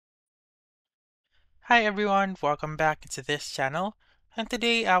Hi everyone, welcome back to this channel, and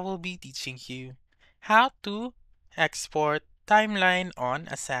today I will be teaching you how to export timeline on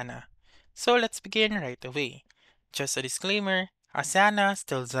Asana. So let's begin right away. Just a disclaimer, Asana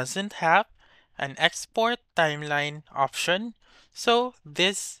still doesn't have an export timeline option, so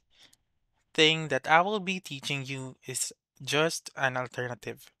this thing that I will be teaching you is just an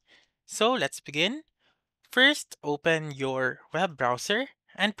alternative. So let's begin. First, open your web browser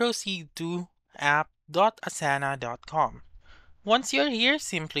and proceed to app.asana.com. Once you're here,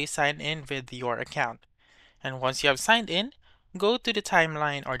 simply sign in with your account. And once you have signed in, go to the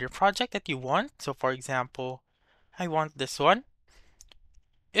timeline or the project that you want. So for example, I want this one.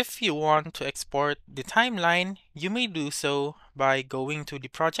 If you want to export the timeline, you may do so by going to the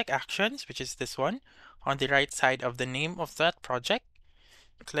project actions, which is this one, on the right side of the name of that project.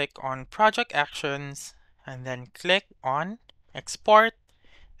 Click on project actions and then click on export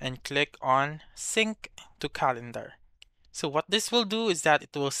and click on sync to calendar. So what this will do is that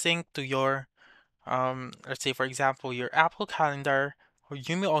it will sync to your let's say for example your Apple calendar, or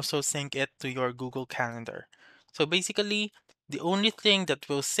you may also sync it to your Google calendar. So basically the only thing that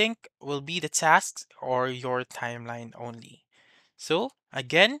will sync will be the tasks or your timeline only. So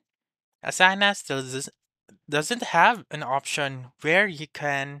again, Asana still doesn't have an option where you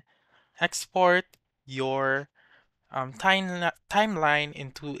can export your timeline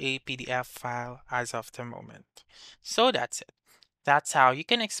into a PDF file as of the moment. So that's it. That's how you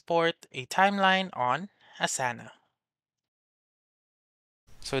can export a timeline on Asana.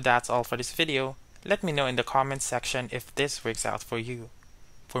 So that's all for this video. Let me know in the comments section if this works out for you.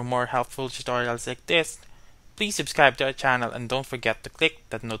 For more helpful tutorials like this, please subscribe to our channel and don't forget to click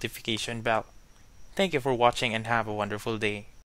that notification bell. Thank you for watching and have a wonderful day.